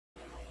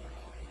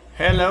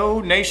Hello,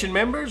 Nation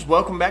members.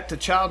 Welcome back to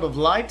Child of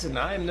Light, and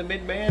I am the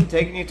Midman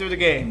taking you through the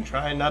game,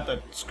 trying not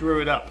to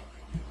screw it up.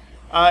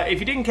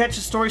 If you didn't catch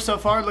the story so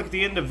far, look at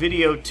the end of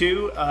video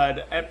 2.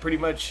 That pretty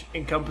much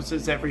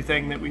encompasses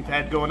everything that we've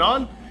had going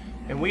on,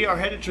 and we are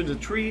headed to the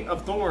Tree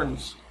of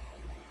Thorns.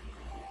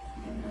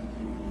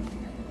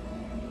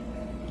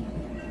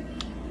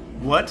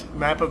 What?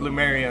 Map of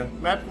Lemuria.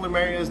 Map of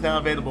Lemuria is now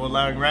available,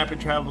 allowing rapid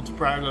travel to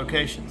prior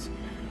locations.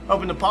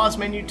 Open the pause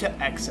menu to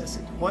access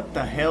it. What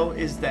the hell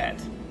is that?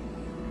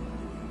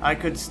 I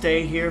could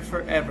stay here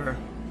forever.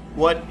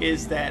 What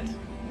is that?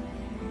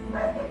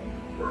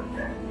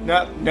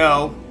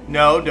 No,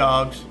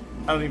 dogs.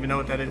 I don't even know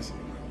what that is.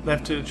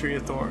 Left to the Tree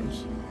of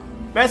Thorns.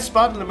 Best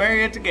spot in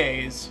Lemuria to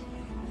gaze.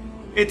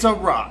 It's a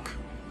rock.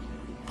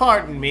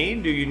 Pardon me,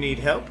 do you need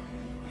help?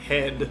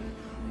 Head.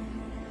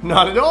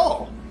 Not at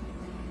all.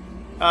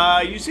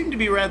 You seem to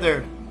be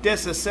rather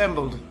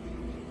disassembled.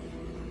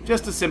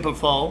 Just a simple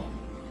fall.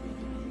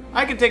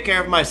 I can take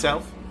care of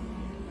myself.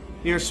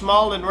 You're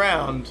small and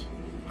round.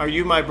 Are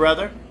you my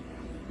brother?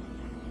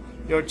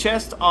 Your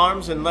chest,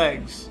 arms, and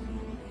legs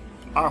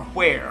are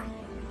where?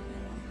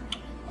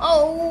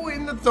 Oh,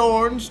 in the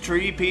thorns,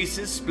 tree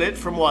pieces split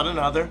from one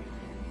another.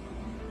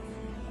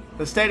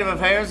 The state of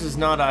affairs is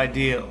not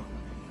ideal.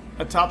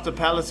 Atop the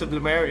palace of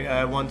Lemuria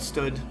I once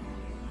stood.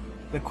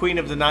 The queen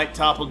of the night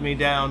toppled me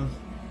down.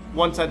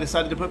 Once I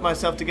decided to put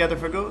myself together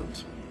for good.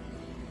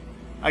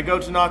 I go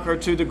to knock her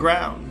to the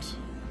ground.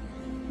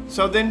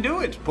 So then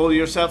do it. Pull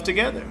yourself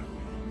together.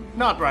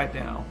 Not right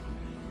now.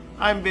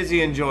 I'm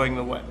busy enjoying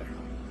the weather.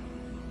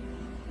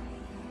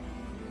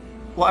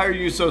 Why are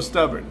you so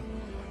stubborn?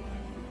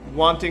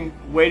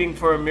 Waiting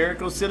for a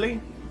miracle, silly?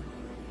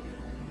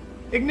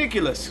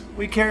 Igniculus,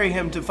 we carry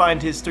him to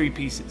find his 3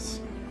 pieces.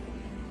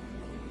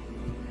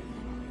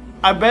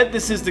 I bet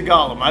this is the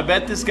Golem. I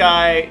bet this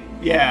guy,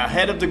 yeah,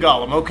 head of the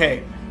Golem.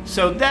 Okay,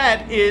 so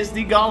that is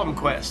the Golem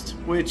quest,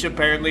 which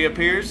apparently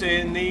appears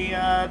in the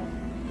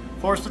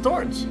Forest of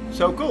Thorns.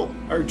 So cool,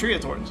 or Tree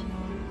of Thorns.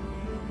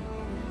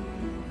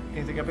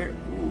 Anything up here?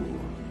 Ooh.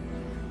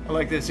 I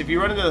like this. If you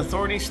run into the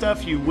thorny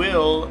stuff, you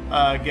will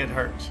get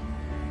hurt.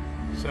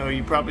 So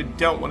you probably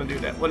don't want to do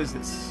that. What is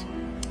this?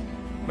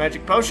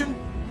 Magic potion?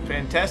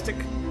 Fantastic.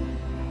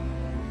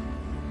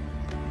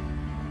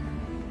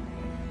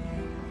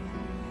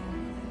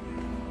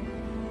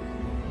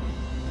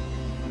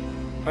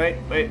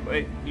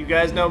 Wait. You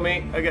guys know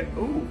me? I got.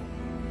 Ooh.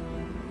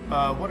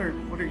 What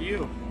are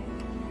you?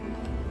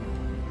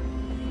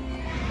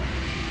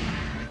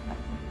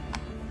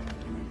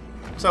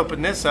 Let's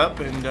open this up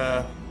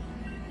and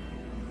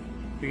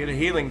we get a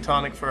healing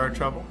tonic for our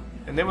trouble.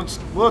 And then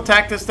we'll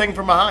attack this thing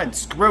from behind.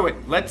 Screw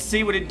it. Let's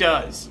see what it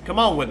does. Come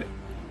on with it.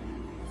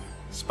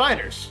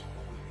 Spiders.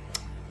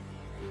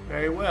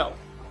 Very well.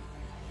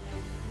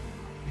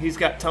 He's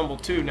got tumble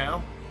 2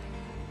 now.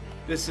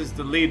 This is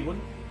the lead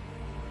one.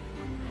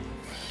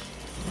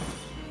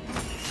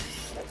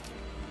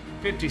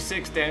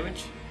 56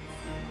 damage.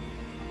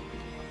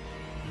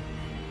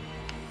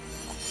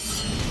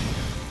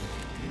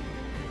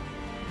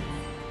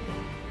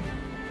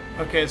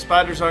 Okay, the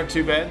spiders aren't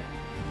too bad.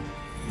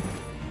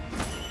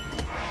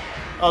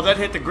 Oh, that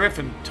hit the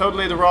griffin.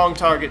 Totally the wrong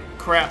target.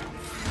 Crap.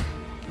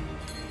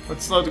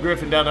 Let's slow the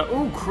griffin down.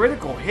 Ooh,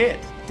 critical hit.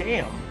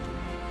 Damn.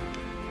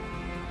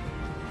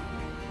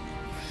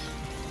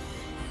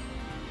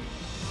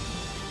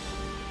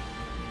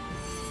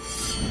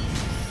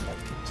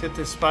 Let's hit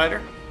this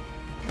spider.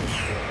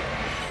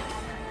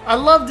 I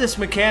love this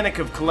mechanic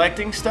of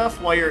collecting stuff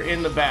while you're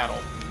in the battle.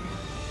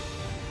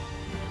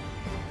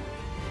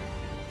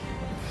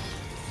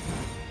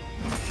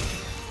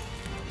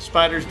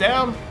 Spider's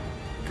down.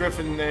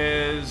 Griffin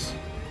is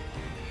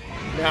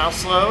now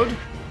slowed.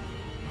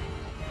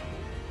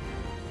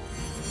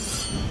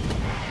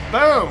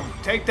 Boom!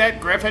 Take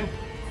that, Griffin.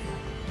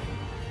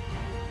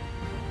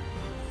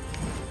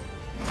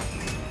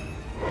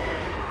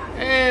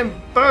 And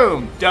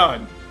boom!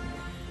 Done.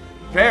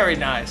 Very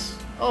nice.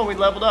 Oh, we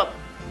leveled up.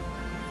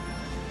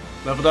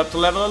 Leveled up to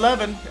level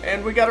 11,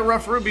 and we got a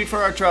rough ruby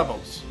for our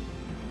troubles.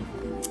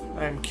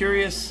 I'm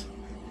curious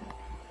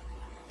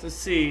to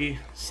see.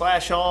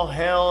 Slash all,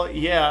 hell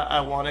yeah,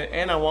 I want it,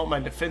 and I want my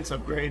defense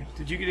upgrade.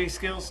 Did you get any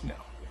skills? No.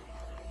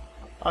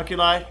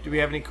 Oculi, do we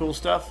have any cool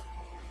stuff?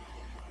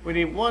 We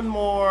need one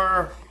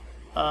more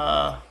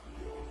oh,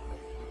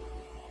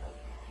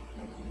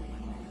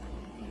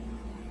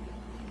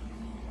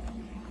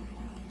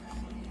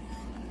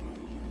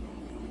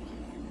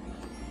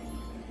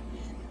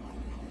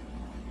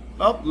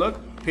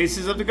 look,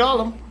 pieces of the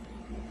Golem.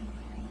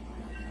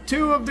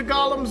 2 of the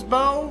Golem's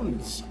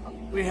bones.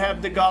 We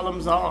have the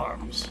Golem's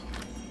arms.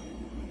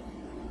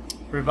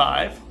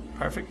 Revive.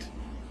 Perfect.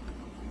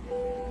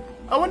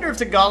 I wonder if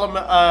the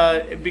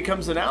Golem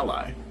becomes an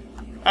ally.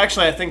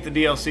 Actually, I think the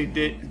DLC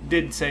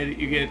did say that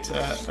you get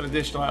an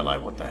additional ally.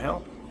 What the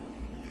hell?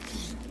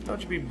 Don't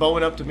you be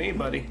bowing up to me,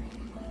 buddy.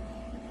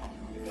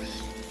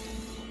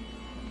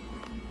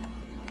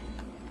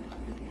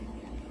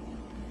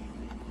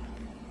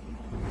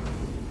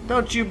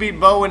 Don't you be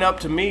bowing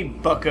up to me,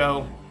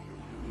 bucko.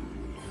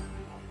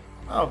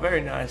 Oh,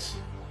 very nice.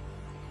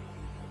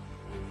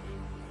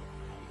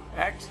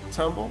 Act,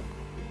 tumble.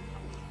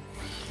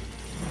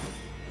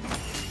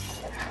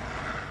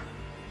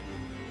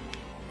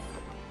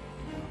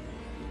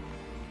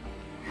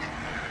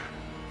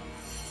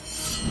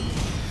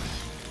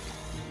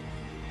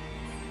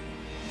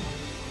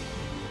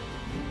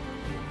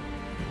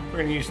 We're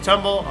going to use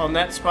tumble on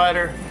that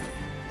spider.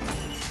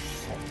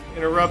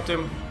 Interrupt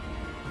him.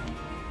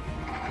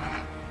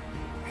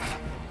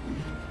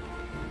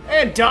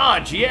 And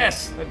dodge,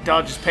 yes! That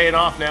dodge is paying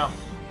off now.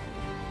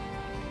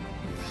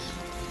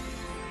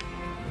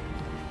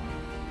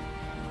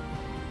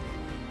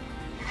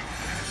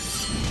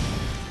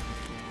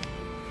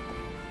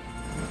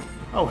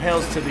 Oh,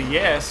 hells to the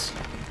yes.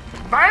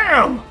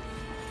 Bam!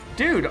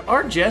 Dude,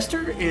 our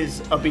Jester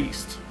is a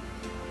beast.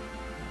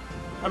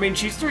 I mean,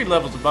 she's 3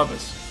 levels above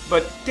us.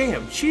 But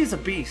damn, she's a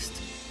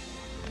beast.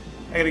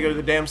 I gotta go to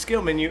the damn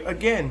skill menu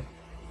again.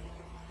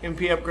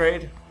 MP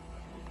upgrade.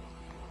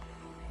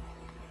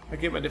 I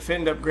get my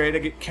defend upgrade. I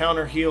get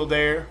counter heal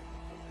there.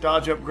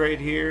 Dodge upgrade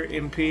here.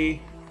 MP.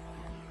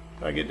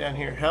 I get down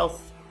here.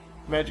 Health.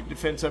 Magic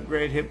defense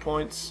upgrade. Hit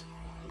points.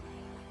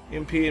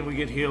 MP, and we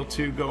get heal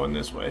 2 going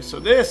this way. So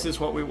this is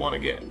what we want to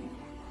get.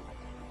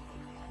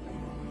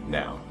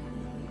 Now.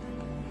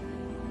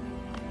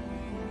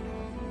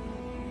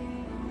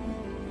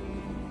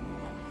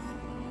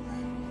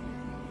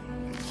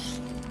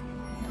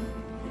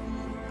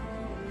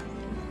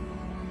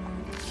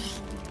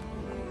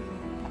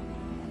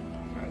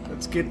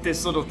 Let's get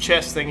this little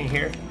chest thingy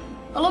here.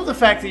 I love the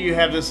fact that you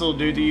have this little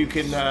dude that you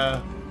can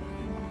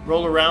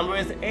roll around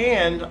with,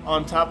 and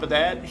on top of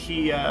that,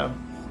 he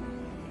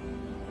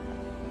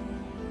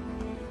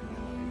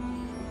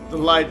the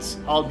lights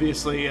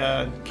obviously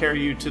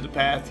carry you to the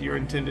path you're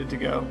intended to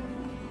go.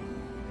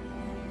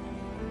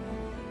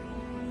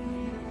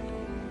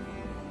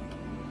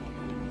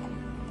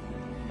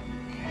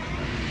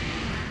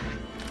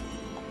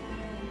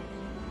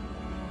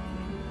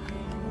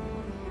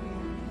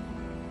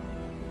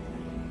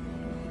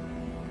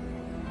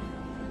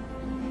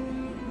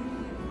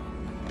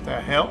 The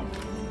hell?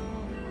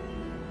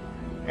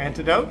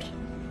 Antidote.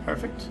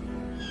 Perfect.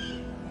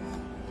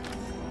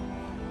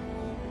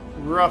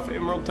 Rough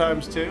emerald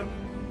times 2.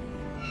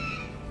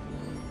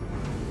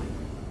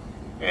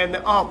 And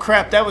oh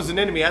crap, that was an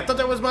enemy. I thought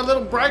that was my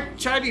little bright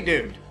shiny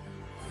dude.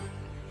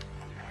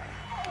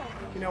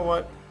 You know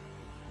what?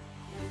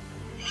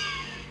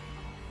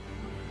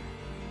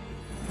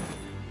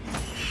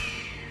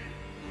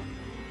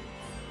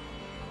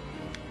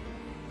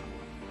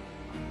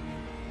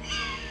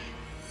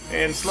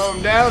 And slow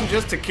him down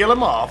just to kill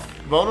him off.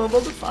 Vulnerable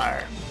to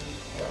fire.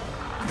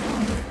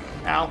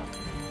 Ow.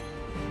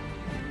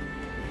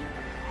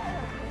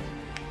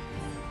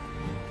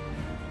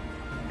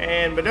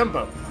 And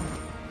badumbo.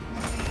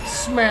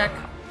 Smack.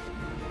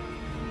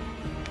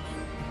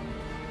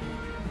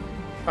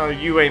 Oh,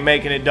 you ain't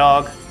making it,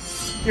 dog.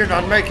 You're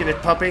not making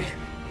it, puppy.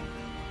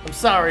 I'm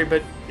sorry,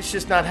 but it's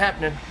just not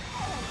happening.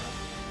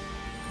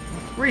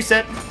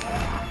 Reset.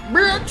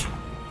 Bitch!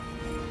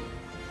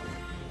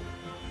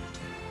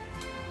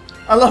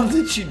 I love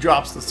that she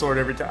drops the sword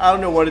every time. I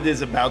don't know what it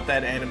is about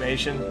that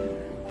animation,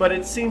 but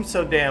it seems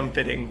so damn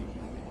fitting.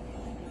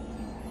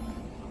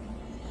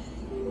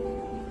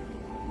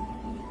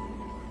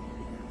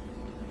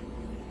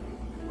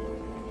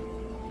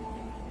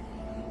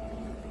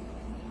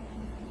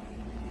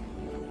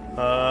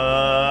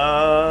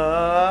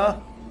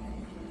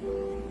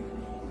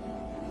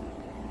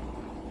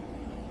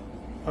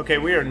 Okay,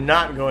 we are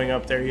not going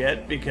up there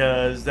yet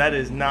because that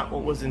is not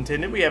what was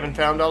intended. We haven't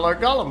found all our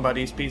Golem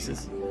buddies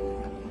pieces.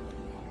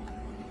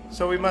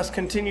 So we must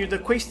continue the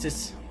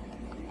quests.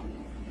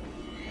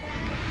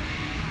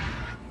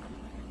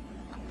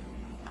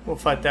 We'll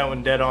fight that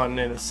one dead on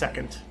in a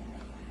second.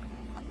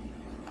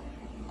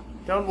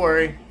 Don't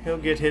worry, he'll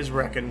get his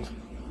reckoned.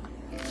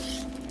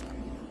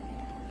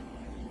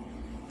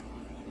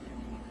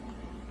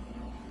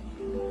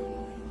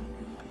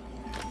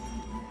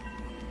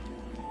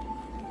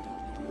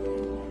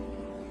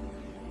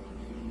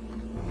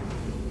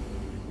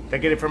 Did I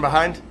get it from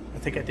behind? I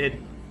think I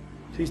did.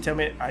 Please tell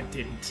me I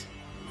didn't.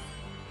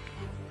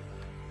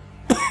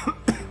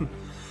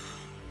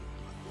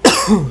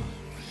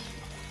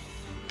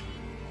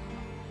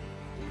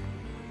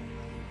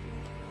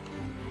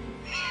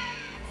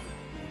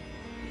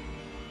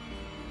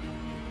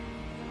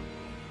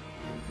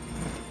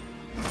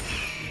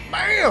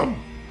 Bam!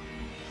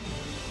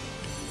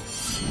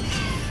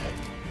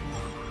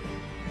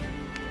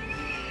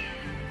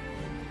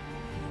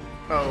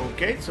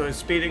 Okay, so his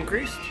speed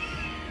increased.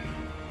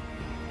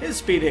 His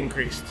speed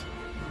increased.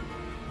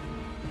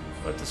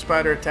 Let the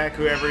spider attack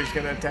whoever he's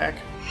going to attack.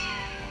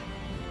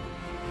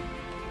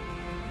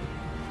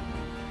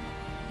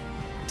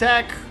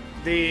 Attack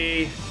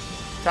the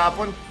top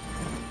one.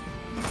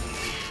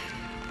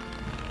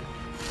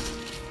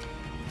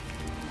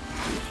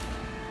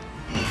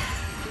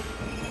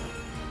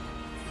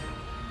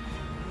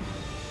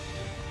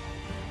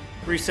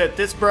 Reset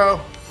this, bro.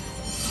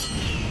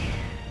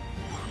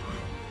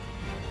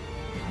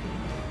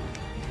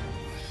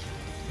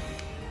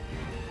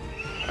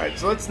 Alright,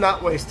 so let's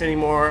not waste any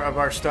more of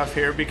our stuff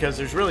here because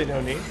there's really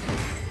no need.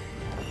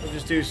 We'll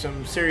just do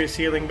some serious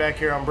healing back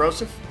here on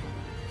Broseph.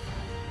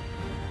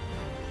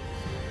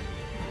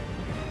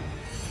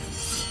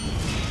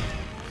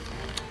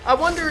 I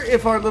wonder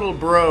if our little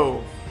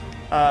bro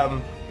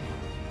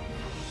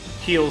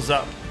heals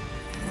up.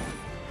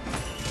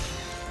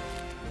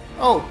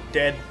 Oh,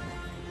 dead.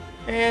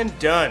 And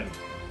done.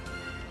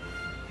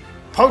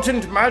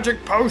 Potent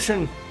magic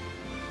potion.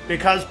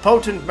 Because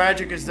potent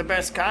magic is the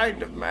best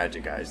kind of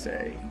magic, I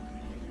say.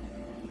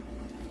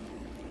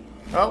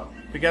 Oh,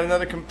 we got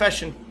another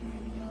confession.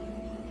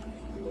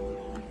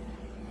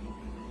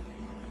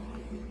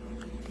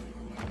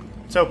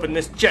 Let's open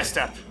this chest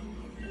up.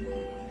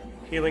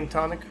 Healing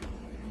tonic.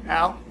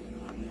 Ow.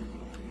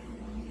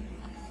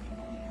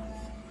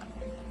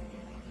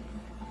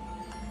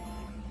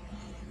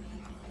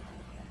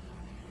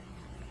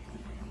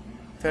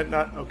 Is that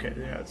not? Okay,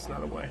 yeah, it's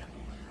not a way.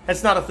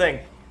 That's not a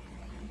thing.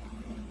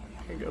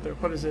 Can't go there.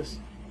 What is this?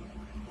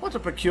 What a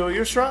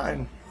peculiar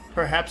shrine.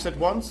 Perhaps at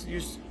one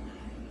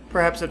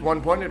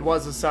point it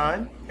was a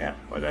sign. Yeah,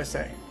 what'd I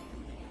say?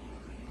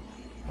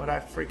 What'd I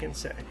freaking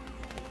say?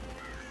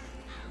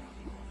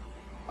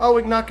 Oh,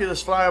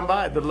 Ignoculus flying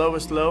by, the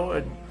lowest low,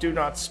 and do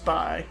not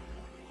spy.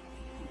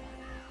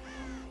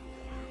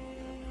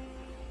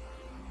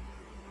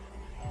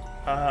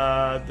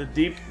 The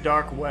deep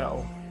dark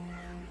well.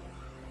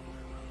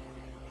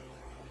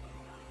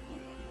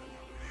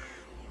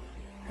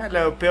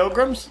 Hello,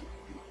 pilgrims.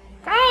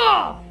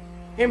 Ah!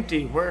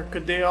 Empty. Where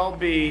could they all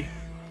be?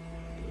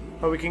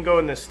 Oh, we can go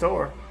in this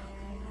store.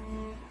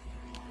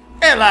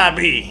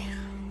 LIB.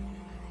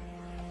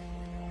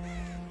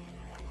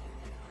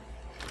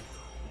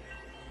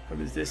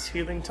 What is this?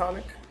 Healing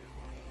tonic?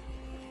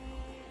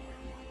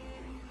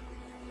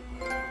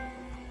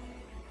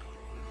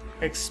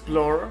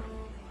 Explorer?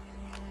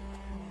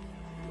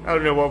 I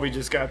don't know what we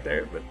just got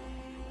there, but...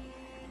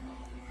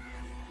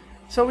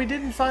 So we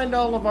didn't find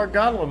all of our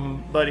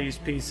Golem buddies'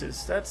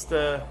 pieces. That's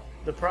the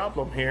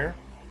problem here.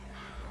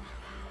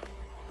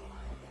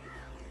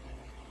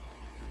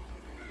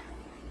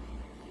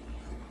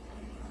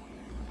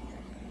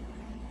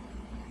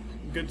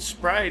 Good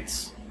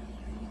sprites.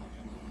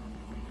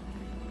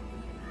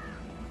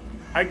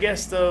 I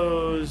guess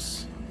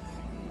those...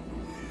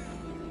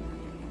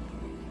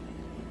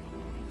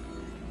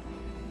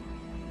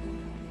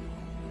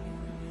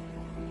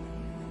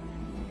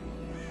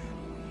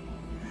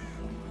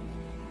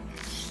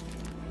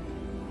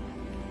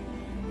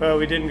 Well,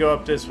 we didn't go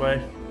up this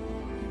way.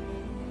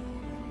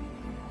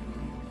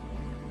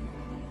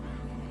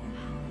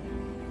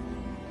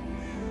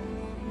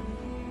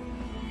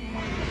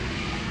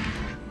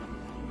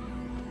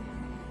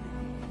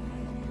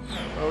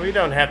 Well, we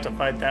don't have to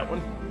fight that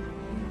one.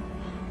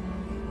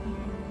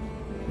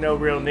 No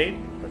real need.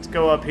 Let's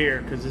go up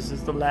here, because this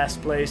is the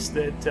last place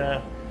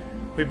that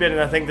we've been,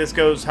 and I think this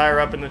goes higher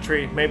up in the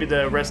tree. Maybe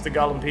the rest of the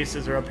Golem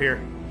pieces are up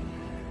here.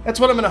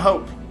 That's what I'm going to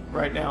hope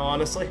right now,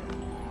 honestly.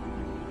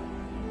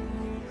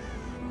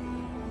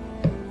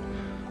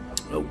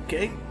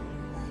 Okay.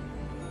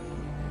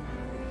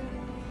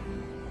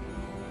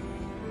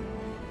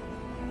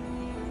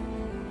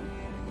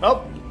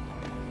 Oh!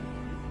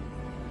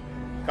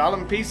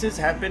 Golem pieces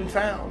have been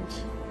found.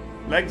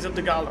 Legs of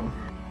the Golem.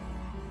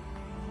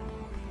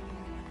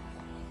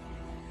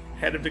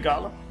 Head of the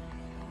Golem.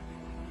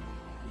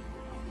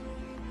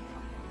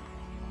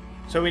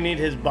 So we need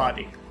his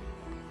body.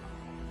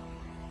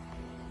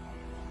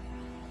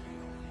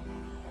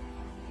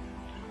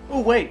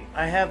 Oh wait,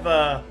 I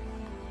have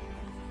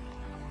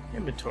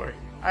inventory.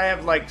 I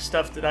have like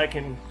stuff that I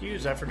can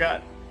use. I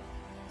forgot.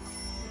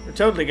 We're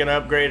totally gonna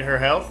upgrade her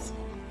health,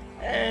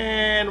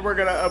 and we're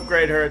gonna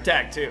upgrade her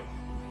attack too.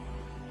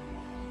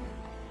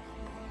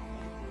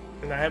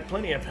 And I have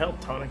plenty of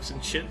health tonics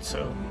and shit,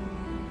 so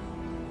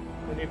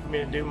no need for me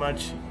to do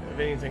much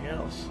of anything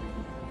else.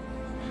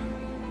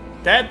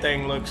 That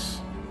thing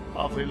looks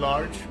awfully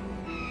large.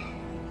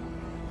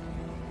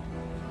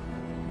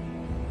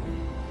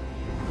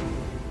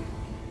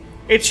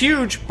 It's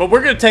huge, but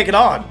we're gonna take it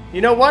on.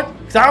 You know what?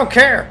 'Cause I don't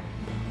care.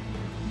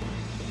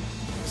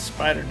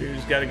 Spider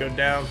dude's gotta go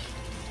down.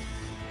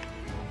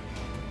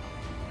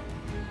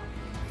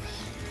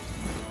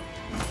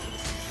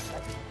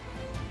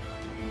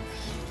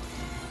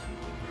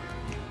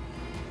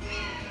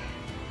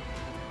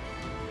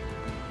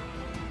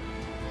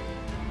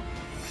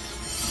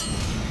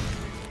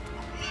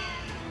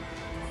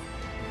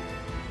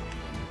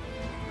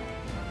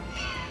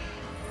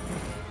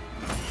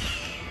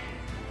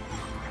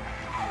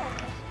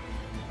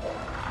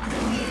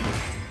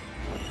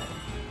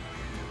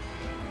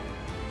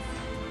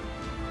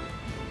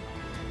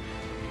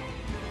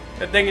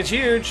 That thing is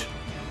huge,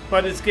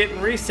 but it's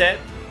getting reset.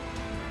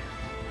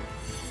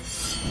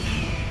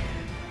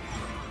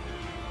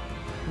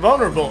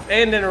 Vulnerable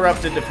and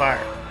interrupted to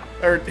fire.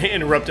 Or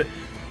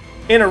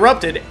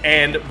interrupted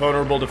and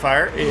vulnerable to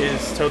fire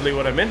is totally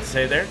what I meant to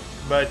say there.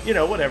 But, you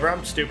know, whatever.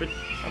 I'm stupid.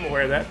 I'm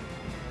aware of that.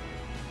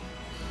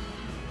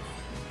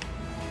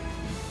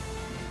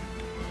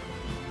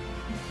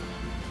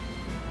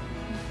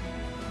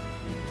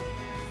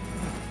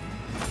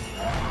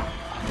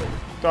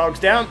 Dogs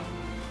down.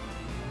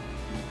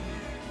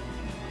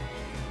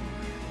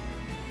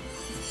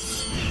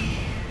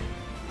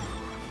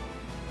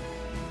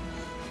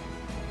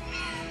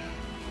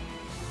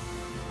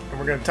 And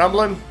we're gonna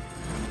tumble him.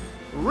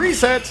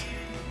 Reset.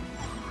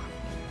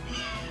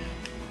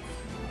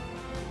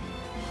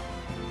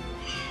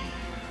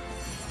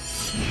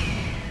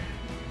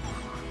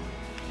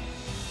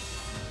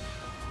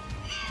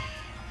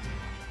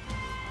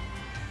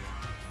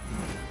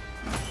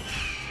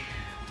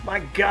 My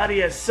god, he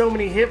has so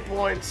many hit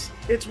points.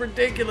 It's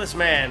ridiculous,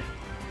 man.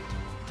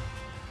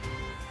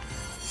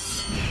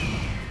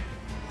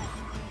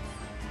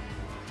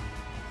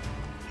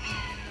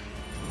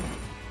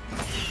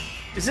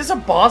 Is this a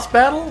boss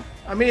battle?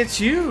 I mean, it's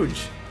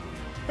huge.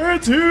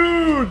 It's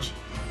huge.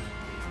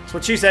 That's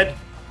what she said.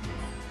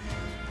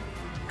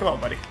 Come on,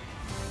 buddy.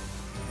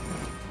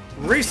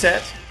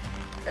 Reset.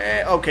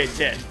 Okay,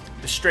 dead.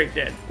 Just straight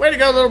dead. Way to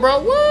go, little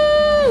bro.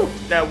 Woo!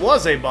 That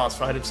was a boss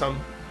fight of some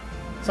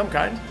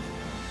kind.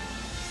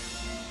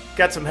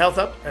 Got some health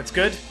up. That's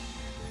good.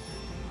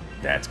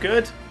 That's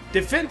good.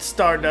 Defense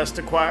Stardust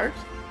acquired.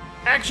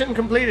 Action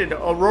completed.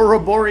 Aurora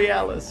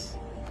Borealis.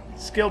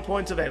 Skill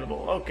points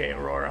available. Okay,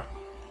 Aurora.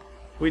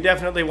 We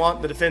definitely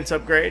want the defense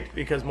upgrade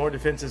because more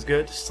defense is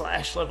good.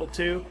 / level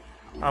 2.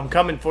 I'm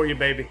coming for you,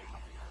 baby.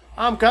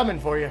 I'm coming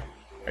for you.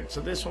 Alright,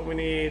 so this one we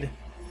need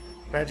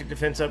magic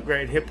defense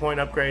upgrade, hit point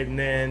upgrade, and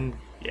then,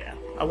 yeah,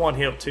 I want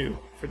heal 2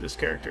 for this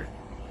character.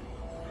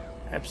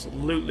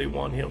 Absolutely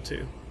want heal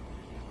 2.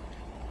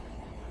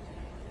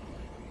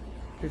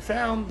 We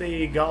found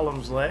the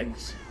Golem's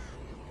legs,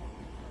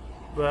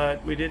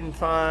 but we didn't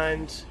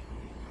find...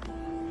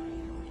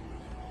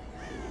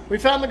 We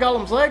found the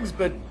Golem's legs,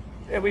 but...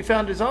 And we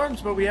found his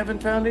arms, but we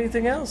haven't found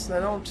anything else. I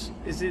don't...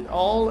 Is it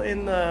all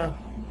in the...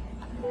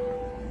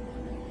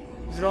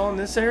 Is it all in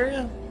this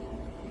area?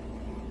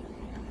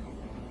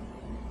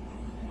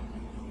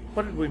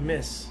 What did we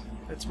miss?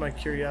 That's my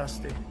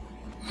curiosity.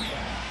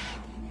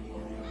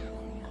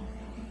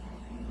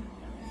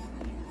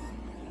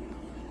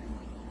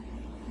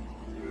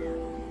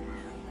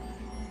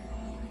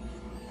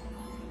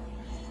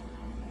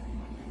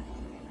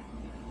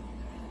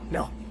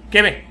 No.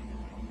 Gimme!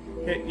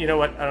 You know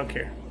what? I don't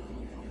care.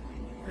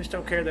 I just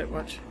don't care that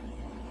much.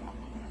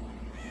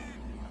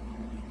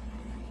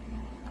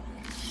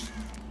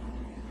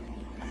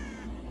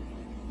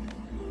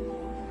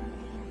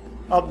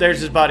 Oh, there's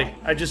his body.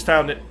 I just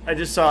found it. I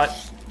just saw it.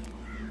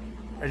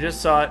 I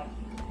just saw it.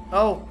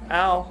 Oh,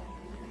 ow.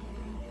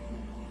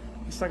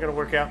 It's not gonna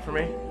work out for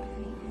me.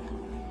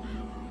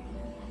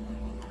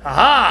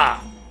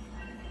 Aha!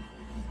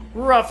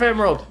 Rough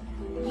emerald.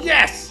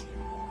 Yes!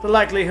 The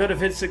likelihood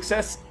of his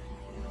success,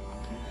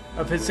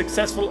 of his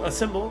successful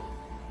assemble.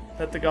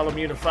 Let the Golem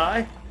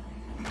unify.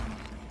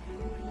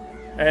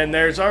 And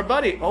there's our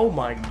buddy. Oh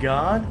my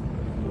god.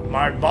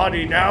 My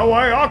body now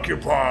I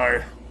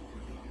occupy.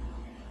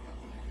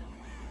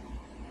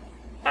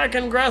 I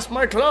can grasp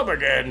my club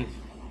again.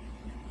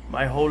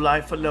 My whole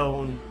life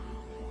alone.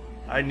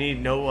 I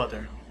need no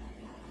other.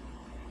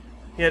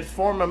 Yet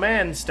form a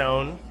man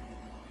stone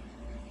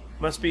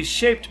must be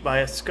shaped by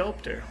a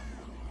sculptor.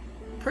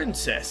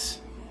 Princess.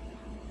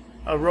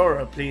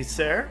 Aurora, please,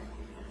 sir.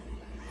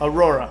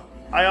 Aurora,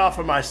 I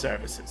offer my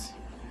services.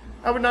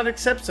 I would not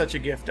accept such a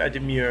gift, I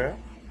demur.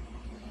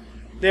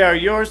 They are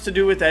yours to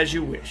do with as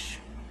you wish.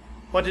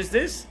 What is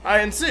this?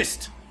 I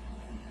insist.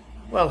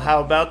 Well,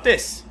 how about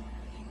this?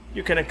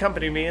 You can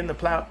accompany me in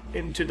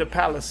into the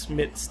palace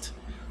midst.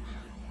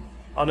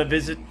 On a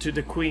visit to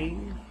the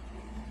queen?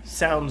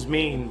 Sounds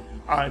mean.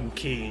 I'm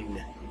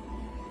keen.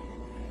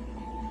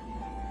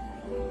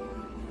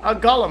 A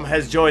Golem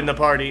has joined the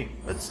party.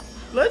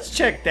 Let's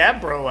check that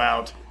bro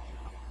out.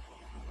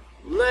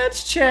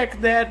 Let's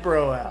check that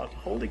bro out.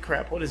 Holy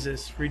crap, what is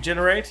this?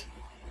 Regenerate?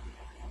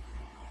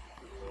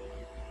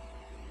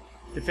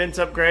 Defense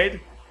upgrade.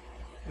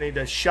 Need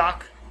a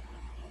shock.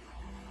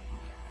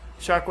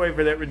 Shockwave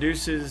that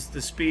reduces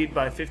the speed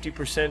by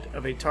 50%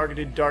 of a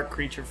targeted dark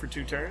creature for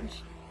 2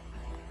 turns.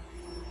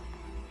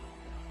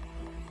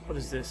 What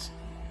is this?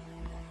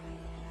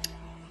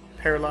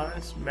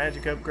 Paralyze.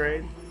 Magic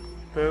upgrade.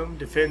 Boom.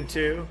 Defend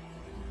 2.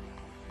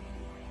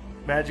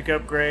 Magic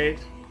upgrade.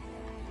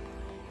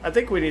 I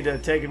think we need to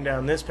take him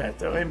down this path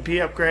though.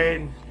 MP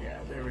upgrade. Yeah,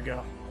 there we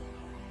go.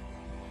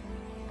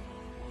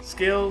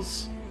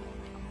 Skills.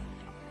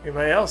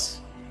 Anybody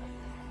else?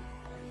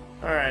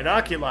 Alright,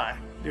 Oculi.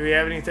 Do we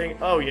have anything?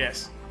 Oh,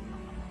 yes.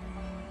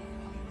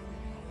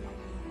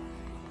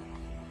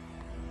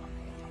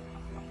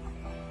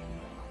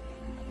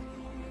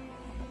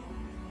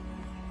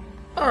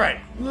 Alright,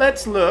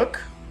 let's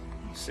look.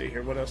 Let's see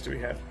here, what else do we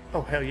have?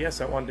 Oh, hell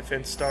yes, I want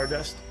Defense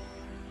Stardust.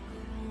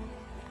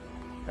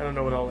 I don't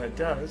know what all that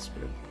does,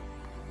 but...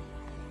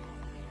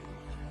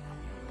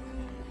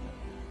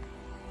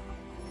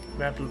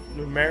 Map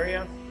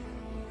Numeria.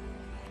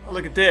 Oh,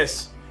 look at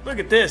this. Look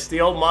at this,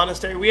 the old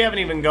monastery. We haven't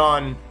even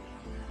gone...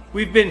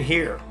 We've been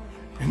here.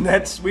 And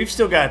we've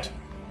still got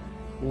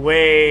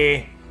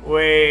way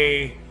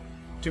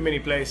too many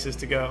places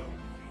to go.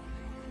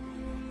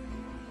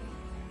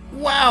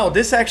 Wow,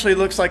 this actually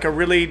looks like a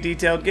really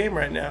detailed game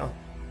right now.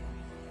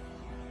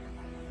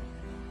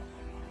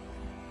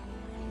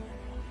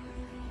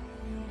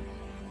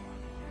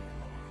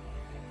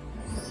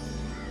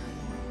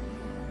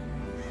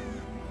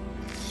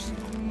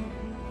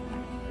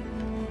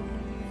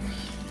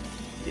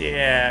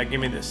 Yeah,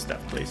 give me this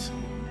stuff, please.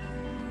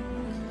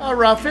 Oh,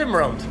 Ralph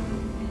Emerald.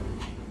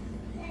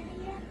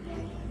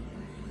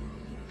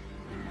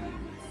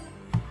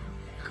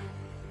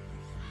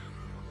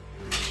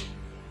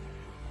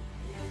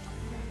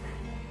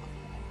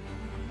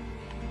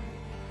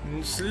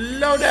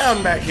 Slow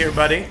down back here,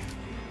 buddy.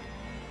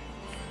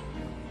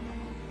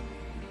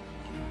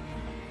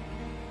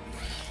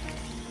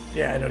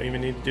 Yeah, I don't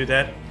even need to do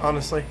that,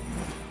 honestly.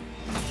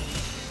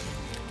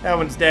 That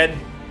one's dead.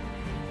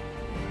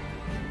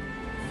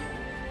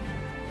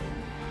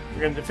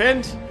 We're gonna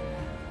defend.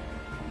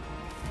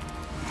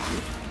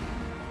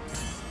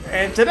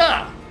 And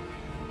ta-da!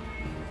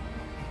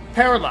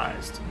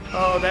 Paralyzed.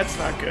 Oh, that's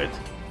not good.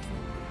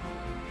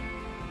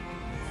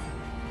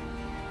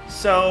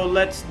 So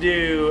let's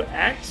do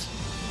act.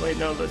 Wait,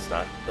 no, let's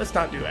not. Let's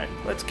not do act.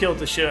 Let's kill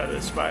the shit out of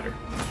this spider.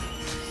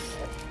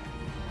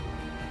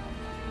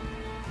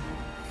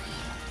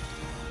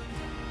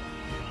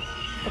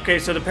 Okay,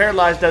 so the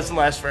paralyzed doesn't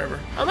last forever.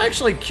 I'm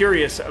actually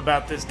curious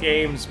about this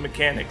game's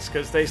mechanics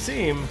because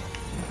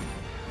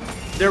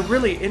they're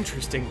really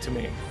interesting to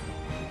me.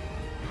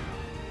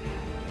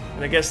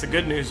 And I guess the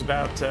good news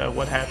about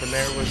what happened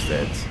there was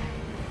that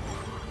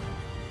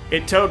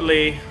it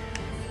totally...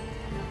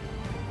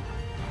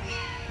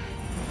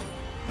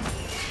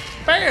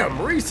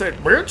 Bam! Reset,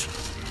 bitch!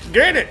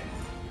 Get it!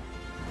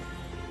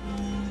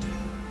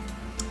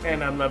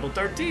 And I'm level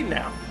 13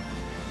 now.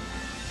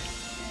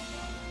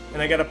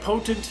 And I got a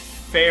potent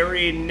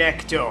fairy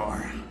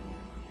nectar.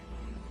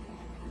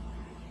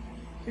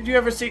 Did you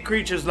ever see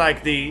creatures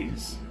like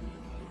these?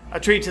 A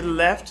tree to the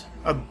left,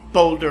 a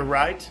boulder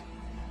right.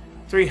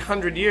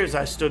 300 years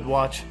I stood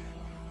watch.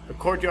 The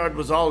courtyard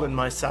was all in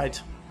my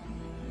sight.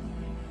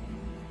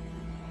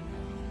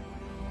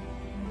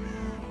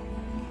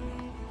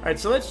 Alright,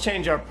 so let's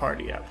change our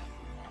party up.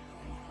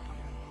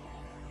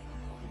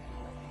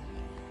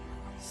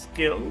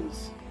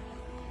 Skills.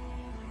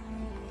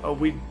 Oh,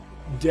 we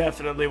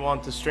definitely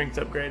want the strength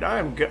upgrade.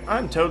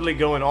 I'm totally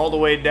going all the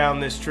way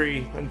down this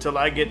tree until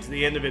I get to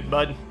the end of it,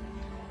 bud.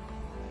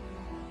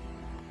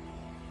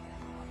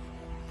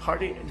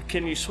 Party?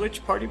 Can you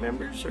switch party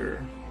members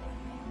or?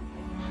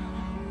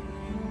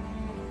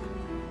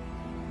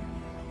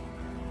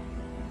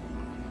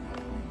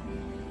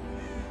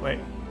 Wait,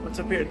 what's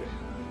up here?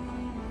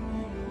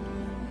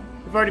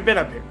 We've already been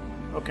up here.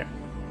 Okay.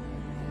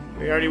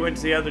 We already went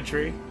to the other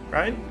tree,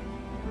 right?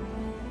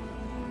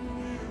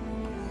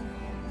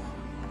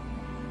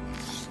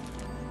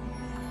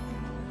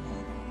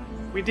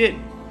 We did.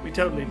 We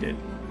totally did.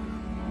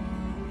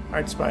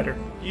 Alright, Spider.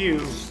 You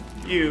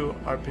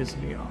are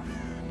pissing me off.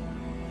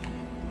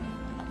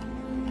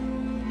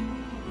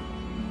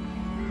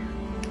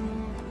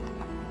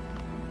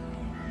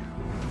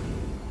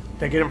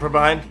 Did I get him for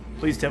bind?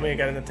 Please tell me I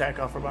got an attack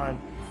off for bind.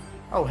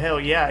 Oh,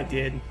 hell yeah, I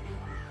did.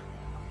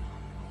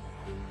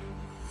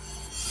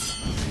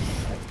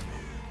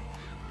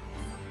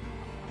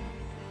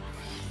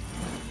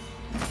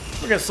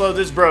 We're gonna slow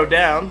this bro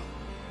down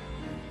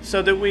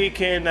so that we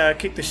can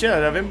kick the shit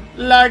out of him,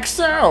 like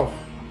so.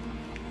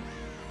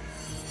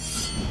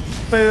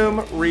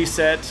 Boom,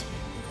 reset,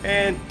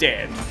 and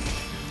dead.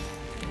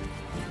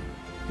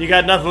 You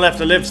got nothing left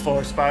to live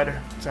for,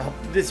 Spider. So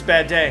this is a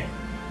bad day.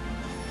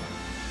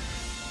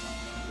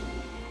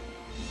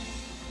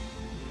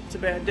 It's a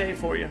bad day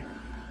for you.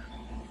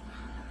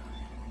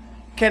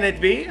 Can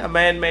it be a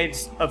man made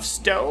of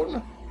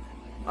stone?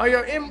 Are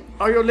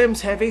your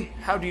limbs heavy?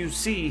 How do you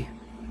see?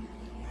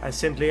 I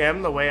simply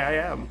am the way I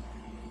am.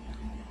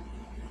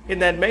 In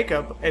that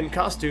makeup and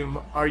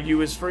costume, are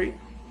you as free?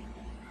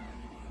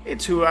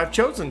 It's who I've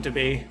chosen to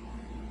be.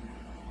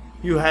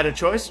 You had a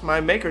choice,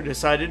 my maker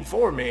decided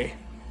for me.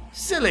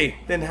 Silly,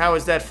 then how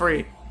is that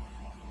free?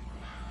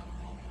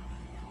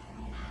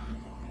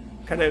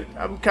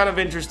 I'm kind of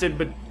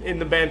interested in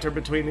the banter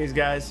between these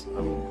guys.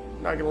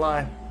 I'm not gonna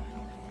lie.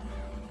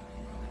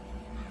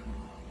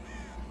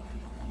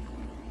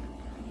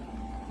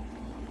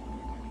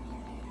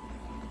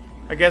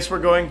 I guess we're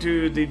going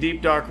to the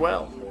deep dark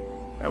well.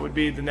 That would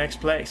be the next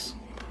place.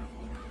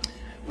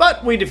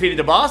 But we defeated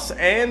the boss,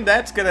 and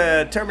that's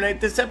gonna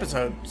terminate this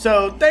episode.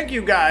 So thank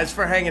you guys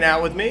for hanging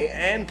out with me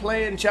and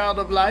playing Child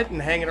of Light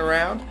and hanging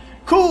around.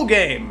 Cool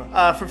game.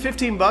 For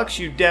 15 bucks,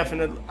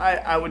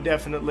 I would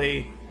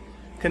definitely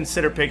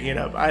consider picking it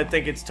up. I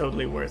think it's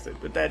totally worth it.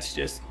 But that's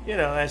just,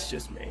 that's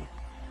just me.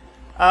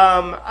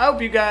 I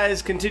hope you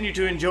guys continue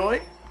to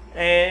enjoy,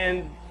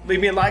 and leave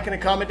me a like and a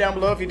comment down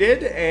below if you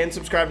did, and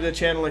subscribe to the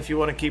channel if you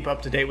want to keep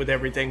up to date with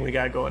everything we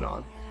got going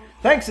on.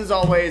 Thanks as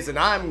always, and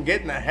I'm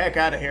getting the heck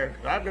out of here.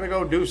 I'm going to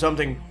go do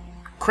something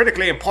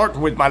critically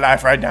important with my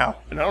life right now,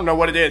 and I don't know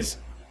what it is.